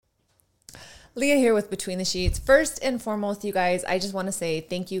Leah here with Between the Sheets. First and foremost, you guys, I just want to say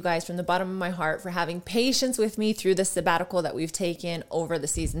thank you guys from the bottom of my heart for having patience with me through the sabbatical that we've taken over the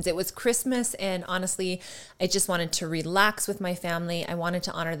seasons. It was Christmas, and honestly, I just wanted to relax with my family. I wanted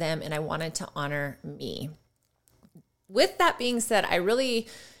to honor them, and I wanted to honor me. With that being said, I really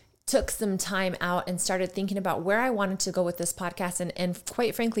took some time out and started thinking about where I wanted to go with this podcast, and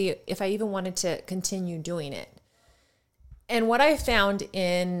quite frankly, if I even wanted to continue doing it. And what I found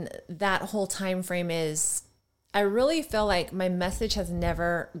in that whole time frame is I really feel like my message has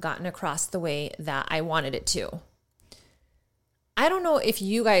never gotten across the way that I wanted it to. I don't know if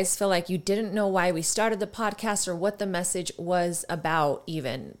you guys feel like you didn't know why we started the podcast or what the message was about,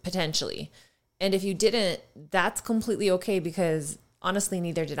 even potentially. And if you didn't, that's completely okay, because honestly,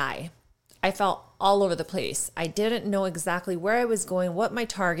 neither did I. I felt all over the place. I didn't know exactly where I was going, what my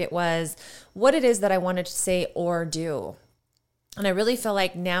target was, what it is that I wanted to say or do. And I really feel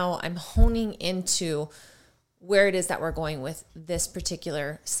like now I'm honing into where it is that we're going with this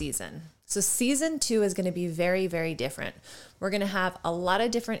particular season. So season 2 is going to be very, very different. We're going to have a lot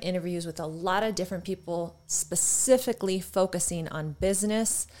of different interviews with a lot of different people, specifically focusing on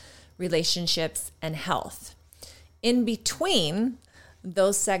business, relationships, and health. In between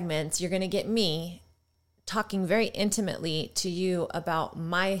those segments, you're going to get me talking very intimately to you about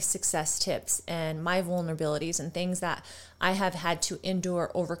my success tips and my vulnerabilities and things that I have had to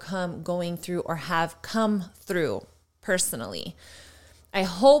endure, overcome, going through, or have come through personally. I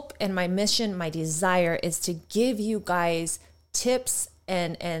hope, and my mission, my desire is to give you guys tips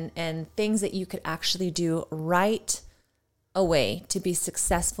and things that you could actually do right away to be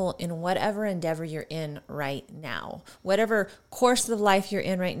successful in whatever endeavor you're in right now. Whatever course of life you're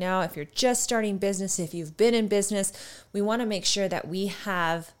in right now, if you're just starting business, if you've been in business, we want to make sure that we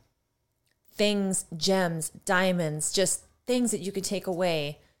have things, gems, diamonds, just things that you can take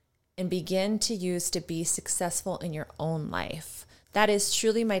away and begin to use to be successful in your own life. That is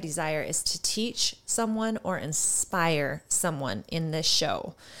truly my desire, is to teach someone or inspire someone in this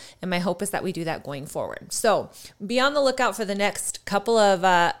show. And my hope is that we do that going forward. So be on the lookout for the next couple of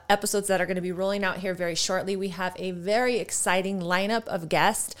episodes that are going to be rolling out here very shortly. We have a very exciting lineup of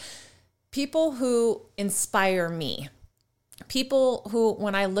guests, people who inspire me. People who,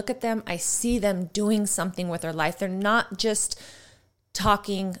 when I look at them, I see them doing something with their life. They're not just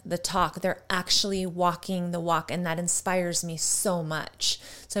talking the talk, they're actually walking the walk, and that inspires me so much.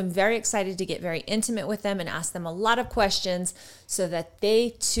 So I'm very excited to get very intimate with them and ask them a lot of questions so that they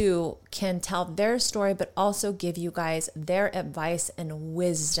too can tell their story, but also give you guys their advice and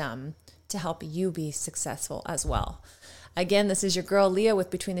wisdom to help you be successful as well. Again, this is your girl Leah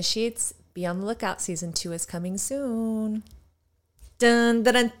with Between the Sheets. Be on the lookout. Season 2 is coming soon. Dun,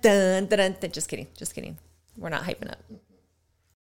 dun, dun, dun, dun, dun. Just kidding. We're not hyping up.